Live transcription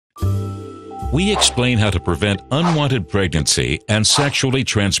we explain how to prevent unwanted pregnancy and sexually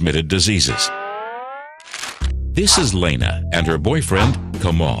transmitted diseases. This is Lena and her boyfriend,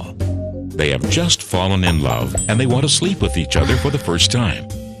 Kamal. They have just fallen in love and they want to sleep with each other for the first time.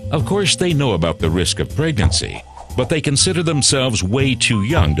 Of course, they know about the risk of pregnancy, but they consider themselves way too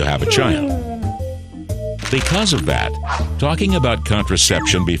young to have a child. Because of that, talking about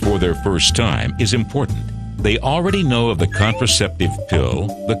contraception before their first time is important. They already know of the contraceptive pill,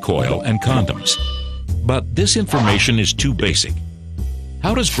 the coil, and condoms. But this information is too basic.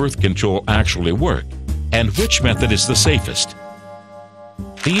 How does birth control actually work, and which method is the safest?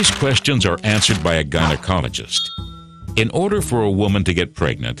 These questions are answered by a gynecologist. In order for a woman to get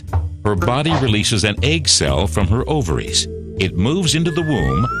pregnant, her body releases an egg cell from her ovaries. It moves into the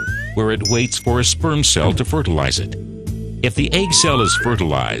womb, where it waits for a sperm cell to fertilize it. If the egg cell is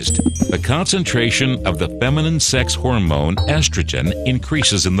fertilized, the concentration of the feminine sex hormone estrogen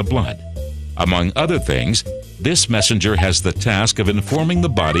increases in the blood. Among other things, this messenger has the task of informing the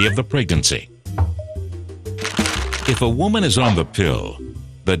body of the pregnancy. If a woman is on the pill,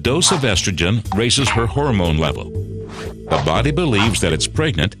 the dose of estrogen raises her hormone level. The body believes that it's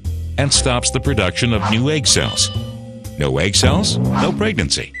pregnant and stops the production of new egg cells. No egg cells, no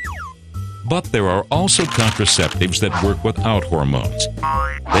pregnancy. But there are also contraceptives that work without hormones.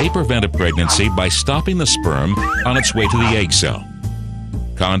 They prevent a pregnancy by stopping the sperm on its way to the egg cell.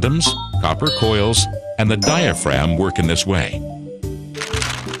 Condoms, copper coils, and the diaphragm work in this way.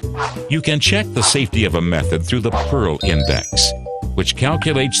 You can check the safety of a method through the Pearl Index, which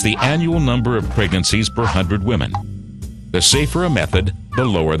calculates the annual number of pregnancies per 100 women. The safer a method, the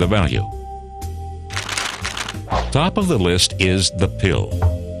lower the value. Top of the list is the pill,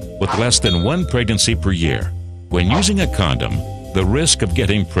 with less than 1 pregnancy per year. When using a condom, the risk of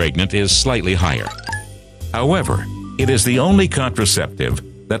getting pregnant is slightly higher. However, it is the only contraceptive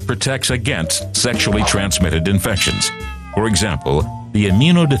that protects against sexually transmitted infections. For example, the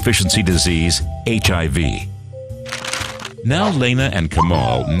immunodeficiency disease, HIV. Now Lena and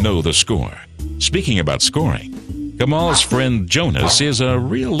Kamal know the score. Speaking about scoring, Kamal's friend Jonas is a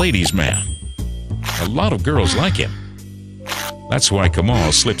real ladies' man. A lot of girls like him. That's why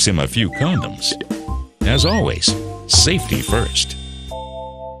Kamal slips him a few condoms. As always, safety first.